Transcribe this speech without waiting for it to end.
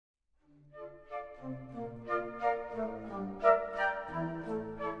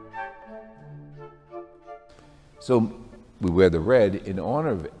So we wear the red in honor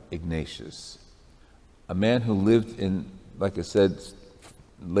of Ignatius, a man who lived in, like I said,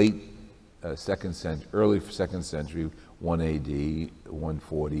 late second century, early second century, 1 AD,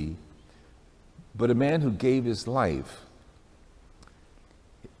 140, but a man who gave his life.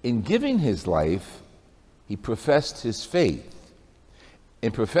 In giving his life, he professed his faith.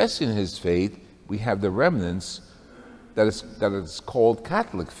 In professing his faith, we have the remnants that is called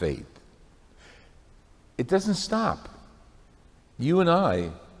Catholic faith. It doesn't stop. You and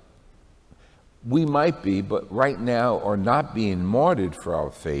I, we might be, but right now are not being martyred for our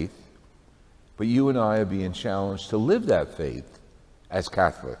faith, but you and I are being challenged to live that faith as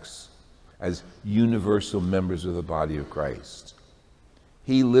Catholics, as universal members of the body of Christ.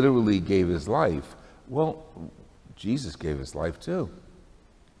 He literally gave his life. Well, Jesus gave his life too.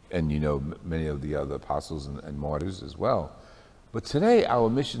 And you know, many of the other apostles and martyrs as well. But today, our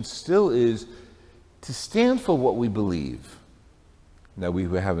mission still is to stand for what we believe. Now, we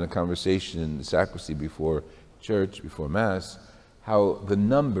were having a conversation in the sacristy before church, before Mass, how the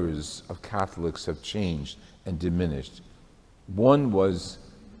numbers of Catholics have changed and diminished. One was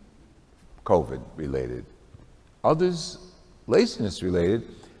COVID related, others laziness related,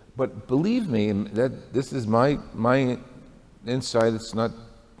 but believe me, that this is my insight, it's not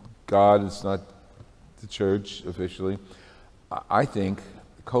God, it's not the church officially. I think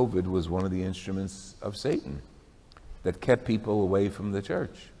COVID was one of the instruments of Satan that kept people away from the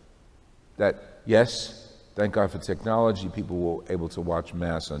church. That, yes, thank God for technology, people were able to watch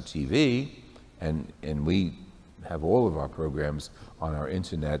Mass on TV, and we have all of our programs on our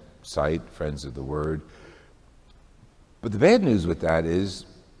internet site, Friends of the Word. But the bad news with that is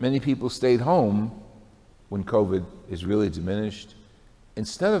many people stayed home when COVID is really diminished,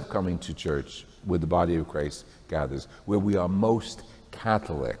 instead of coming to church where the body of Christ gathers, where we are most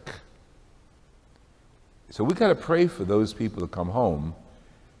Catholic. So we got to pray for those people to come home,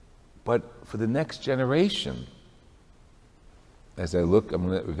 but for the next generation, as I look, I'm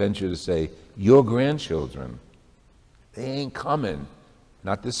going to venture to say, your grandchildren, they ain't coming.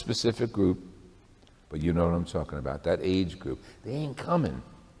 Not this specific group, but you know what I'm talking about, that age group. They ain't coming.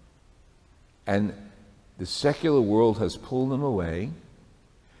 And the secular world has pulled them away.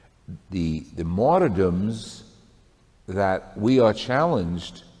 The martyrdoms that we are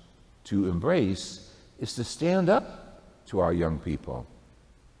challenged to embrace is to stand up to our young people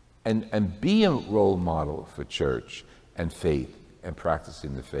and be a role model for church and faith and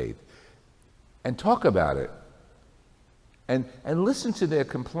practicing the faith, and talk about it and listen to their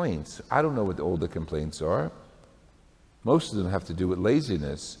complaints. I don't know what all the complaints are. Most of them have to do with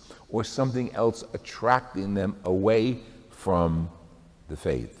laziness or something else attracting them away from the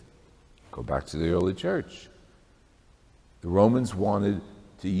faith. Go back to the early church. The Romans wanted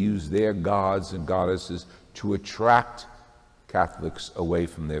to use their gods and goddesses to attract Catholics away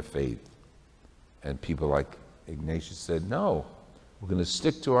from their faith. And people like Ignatius said, no, we're going to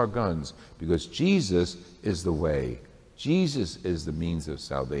stick to our guns because Jesus is the way. Jesus is the means of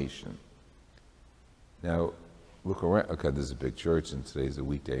salvation. Now, look around. Okay, there's a big church and today's a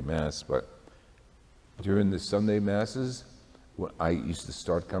weekday Mass, but during the Sunday Masses, when I used to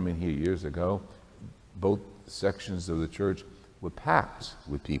start coming here years ago, both sections of the church were packed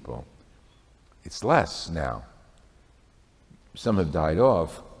with people. It's less now. Some have died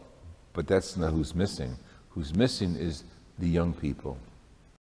off, but that's not who's missing. Who's missing is the young people.